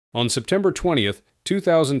On September 20th,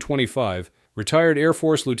 2025, retired Air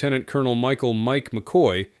Force Lieutenant Colonel Mike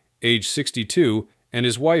McCoy, age 62, and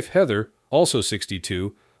his wife Heather, also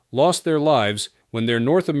 62, lost their lives when their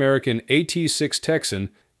North American AT-6 Texan,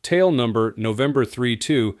 tail number November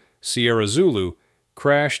 32 Sierra Zulu,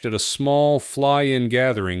 crashed at a small fly-in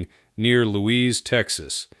gathering near Louise,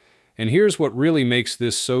 Texas. And here's what really makes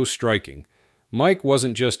this so striking. Mike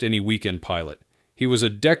wasn't just any weekend pilot. He was a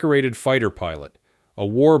decorated fighter pilot, a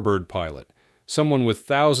warbird pilot, someone with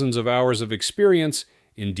thousands of hours of experience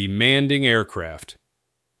in demanding aircraft.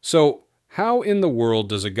 So, how in the world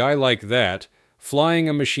does a guy like that, flying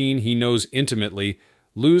a machine he knows intimately,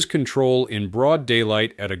 lose control in broad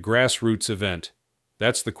daylight at a grassroots event?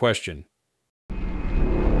 That's the question.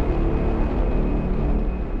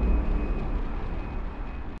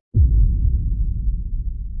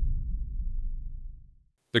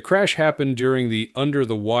 The crash happened during the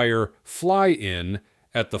under-the-wire fly-in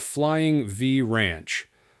at the Flying V Ranch,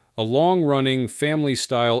 a long-running,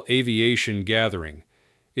 family-style aviation gathering.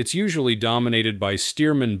 It's usually dominated by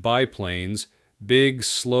Stearman biplanes, big,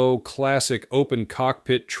 slow, classic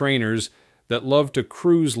open-cockpit trainers that love to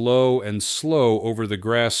cruise low and slow over the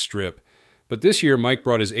grass strip. But this year, Mike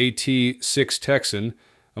brought his AT-6 Texan,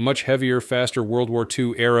 a much heavier, faster World War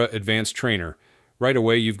II-era advanced trainer. Right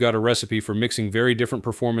away, you've got a recipe for mixing very different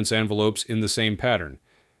performance envelopes in the same pattern.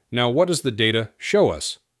 Now, what does the data show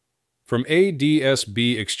us? From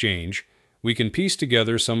ADS-B Exchange, we can piece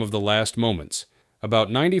together some of the last moments.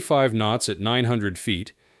 About 95 knots at 900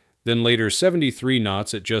 feet, then later 73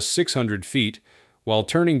 knots at just 600 feet, while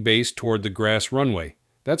turning base toward the grass runway.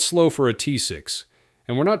 That's slow for a T-6.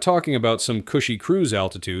 And we're not talking about some cushy cruise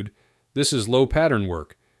altitude. This is low pattern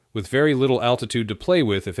work, with very little altitude to play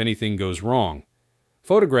with if anything goes wrong.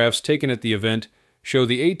 Photographs taken at the event show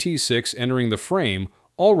the AT-6 entering the frame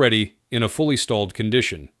already in a fully stalled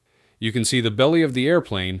condition. You can see the belly of the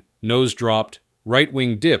airplane, nose dropped, right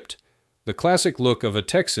wing dipped, the classic look of a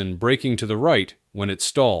Texan braking to the right when it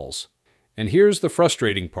stalls. And here's the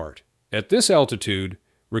frustrating part. At this altitude,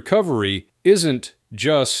 recovery isn't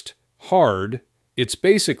just hard, it's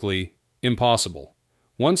basically impossible.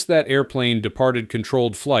 Once that airplane departed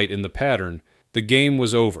controlled flight in the pattern, the game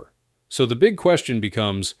was over. So the big question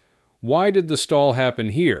becomes, why did the stall happen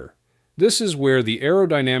here? This is where the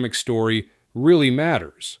aerodynamic story really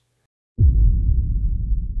matters.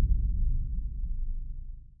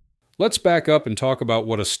 Let's back up and talk about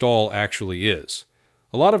what a stall actually is.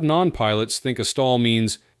 A lot of non-pilots think a stall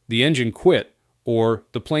means the engine quit or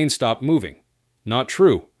the plane stopped moving. Not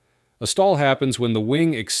true. A stall happens when the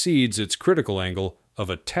wing exceeds its critical angle of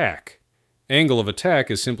attack. Angle of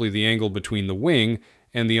attack is simply the angle between the wing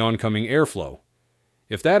and the oncoming airflow.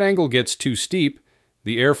 If that angle gets too steep,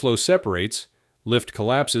 the airflow separates, lift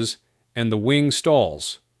collapses, and the wing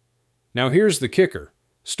stalls. Now here's the kicker.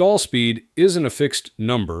 Stall speed isn't a fixed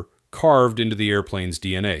number carved into the airplane's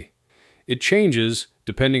DNA. It changes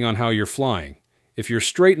depending on how you're flying. If you're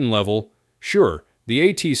straight and level, sure, the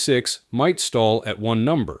AT-6 might stall at one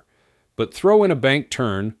number, but throw in a bank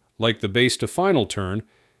turn, like the base to final turn,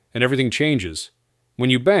 and everything changes. When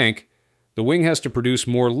you bank, the wing has to produce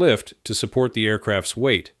more lift to support the aircraft's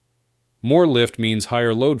weight. More lift means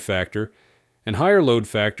higher load factor, and higher load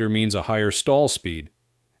factor means a higher stall speed.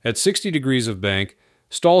 At 60 degrees of bank,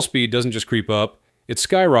 stall speed doesn't just creep up, it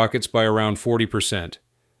skyrockets by around 40%.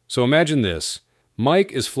 So imagine this.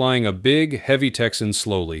 Mike is flying a big, heavy Texan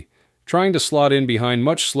slowly, trying to slot in behind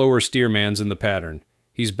much slower steermans in the pattern.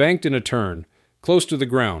 He's banked in a turn, close to the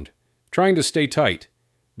ground, trying to stay tight.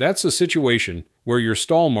 That's a situation where your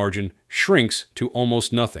stall margin shrinks to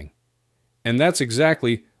almost nothing. And that's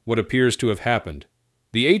exactly what appears to have happened.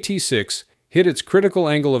 The AT-6 hit its critical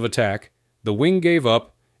angle of attack, the wing gave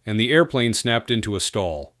up, and the airplane snapped into a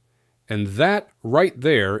stall. And that right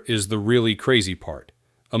there is the really crazy part.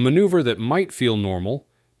 A maneuver that might feel normal,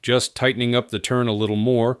 just tightening up the turn a little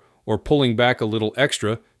more or pulling back a little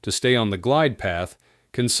extra to stay on the glide path,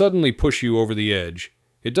 can suddenly push you over the edge.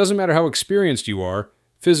 It doesn't matter how experienced you are,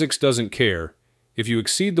 physics doesn't care. If you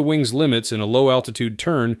exceed the wing's limits in a low-altitude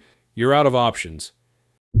turn, you're out of options.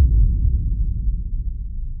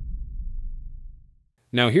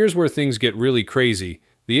 Now here's where things get really crazy.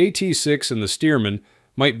 The AT-6 and the Stearman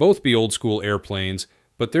might both be old-school airplanes,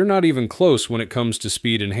 but they're not even close when it comes to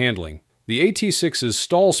speed and handling. The AT-6's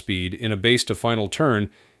stall speed in a base-to-final turn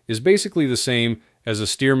is basically the same as a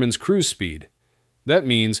Stearman's cruise speed. That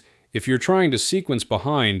means if you're trying to sequence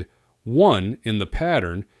behind 1 in the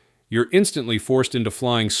pattern, you're instantly forced into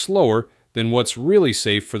flying slower than what's really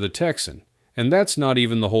safe for the Texan. And that's not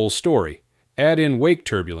even the whole story. Add in wake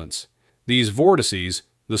turbulence. These vortices,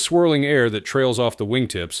 The swirling air that trails off the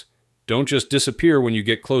wingtips don't just disappear when you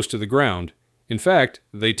get close to the ground. In fact,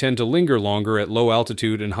 they tend to linger longer at low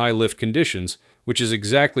altitude and high lift conditions, which is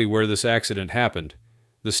exactly where this accident happened.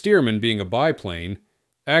 The steerman, being a biplane,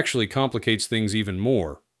 actually complicates things even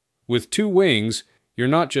more. With two wings, you're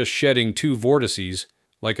not just shedding two vortices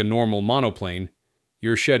like a normal monoplane,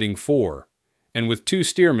 you're shedding four. And with two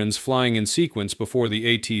steermans flying in sequence before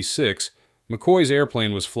the AT-6, McCoy's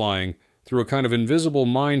airplane was flying through a kind of invisible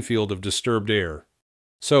minefield of disturbed air.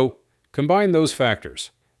 So, combine those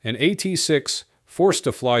factors. An AT-6 forced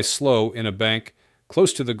to fly slow in a bank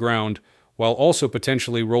close to the ground while also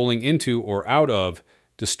potentially rolling into or out of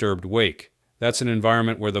disturbed wake. That's an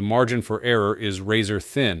environment where the margin for error is razor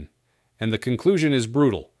thin. And the conclusion is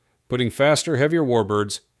brutal. Putting faster, heavier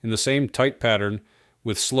warbirds in the same tight pattern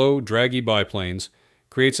with slow, draggy biplanes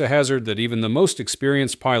creates a hazard that even the most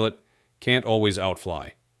experienced pilot can't always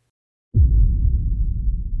outfly.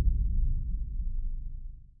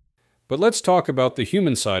 But let's talk about the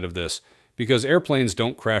human side of this, because airplanes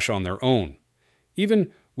don't crash on their own.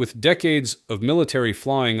 Even with decades of military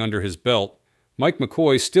flying under his belt, Mike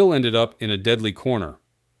McCoy still ended up in a deadly corner.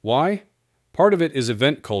 Why? Part of it is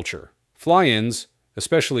event culture. Fly-ins,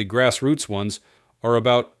 especially grassroots ones, are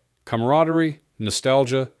about camaraderie,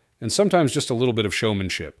 nostalgia, and sometimes just a little bit of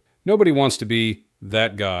showmanship. Nobody wants to be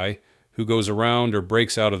that guy who goes around or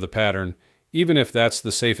breaks out of the pattern, even if that's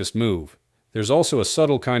the safest move. There's also a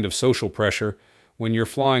subtle kind of social pressure when you're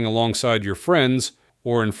flying alongside your friends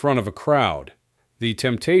or in front of a crowd. The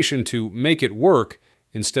temptation to make it work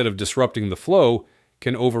instead of disrupting the flow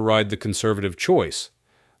can override the conservative choice.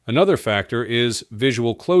 Another factor is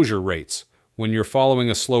visual closure rates. When you're following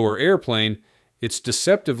a slower airplane, it's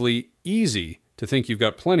deceptively easy to think you've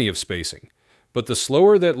got plenty of spacing. But the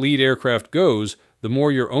slower that lead aircraft goes, the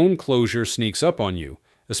more your own closure sneaks up on you,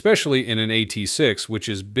 especially in an AT-6, which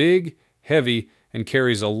is big, heavy, and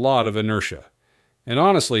carries a lot of inertia. And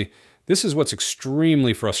honestly, this is what's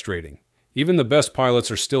extremely frustrating. Even the best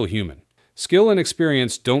pilots are still human. Skill and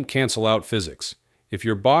experience don't cancel out physics. If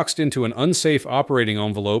you're boxed into an unsafe operating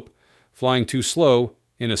envelope, flying too slow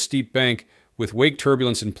in a steep bank with wake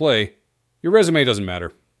turbulence in play, your resume doesn't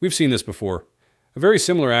matter. We've seen this before. A very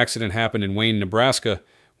similar accident happened in Wayne, Nebraska,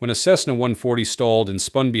 when a Cessna 140 stalled and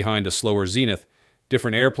spun behind a slower Zenith.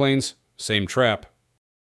 Different airplanes, same trap.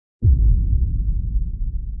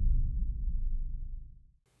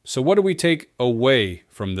 So what do we take away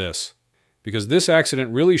from this? Because this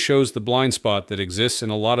accident really shows the blind spot that exists in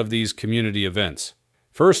a lot of these community events.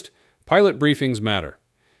 First, pilot briefings matter.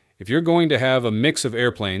 If you're going to have a mix of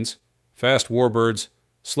airplanes, fast warbirds,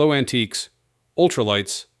 slow antiques,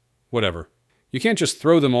 ultralights, whatever, you can't just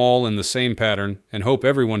throw them all in the same pattern and hope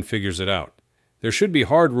everyone figures it out. There should be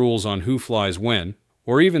hard rules on who flies when,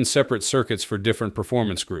 or even separate circuits for different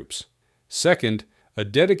performance groups. Second, a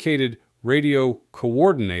dedicated radio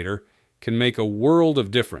coordinator can make a world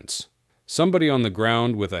of difference. Somebody on the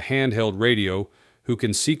ground with a handheld radio who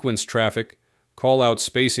can sequence traffic, call out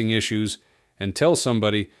spacing issues, and tell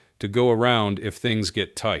somebody to go around if things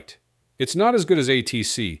get tight. It's not as good as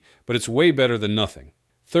ATC, but it's way better than nothing.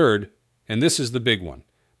 Third, and this is the big one,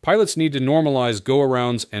 pilots need to normalize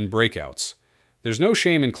go-arounds and breakouts. There's no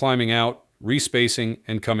shame in climbing out, respacing,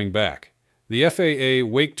 and coming back. The FAA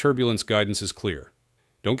wake turbulence guidance is clear.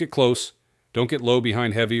 Don't get close, don't get low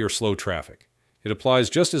behind heavy or slow traffic. It applies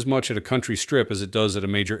just as much at a country strip as it does at a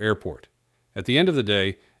major airport. At the end of the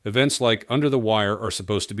day, events like Under the Wire are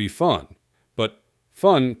supposed to be fun, but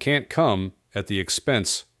fun can't come at the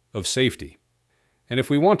expense of safety. And if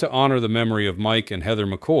we want to honor the memory of Mike and Heather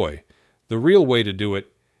McCoy, the real way to do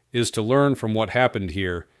it is to learn from what happened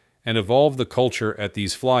here and evolve the culture at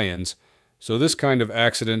these fly-ins so this kind of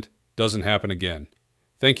accident doesn't happen again.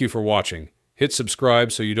 Thank you for watching. Hit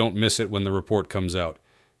subscribe so you don't miss it when the report comes out.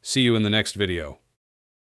 See you in the next video.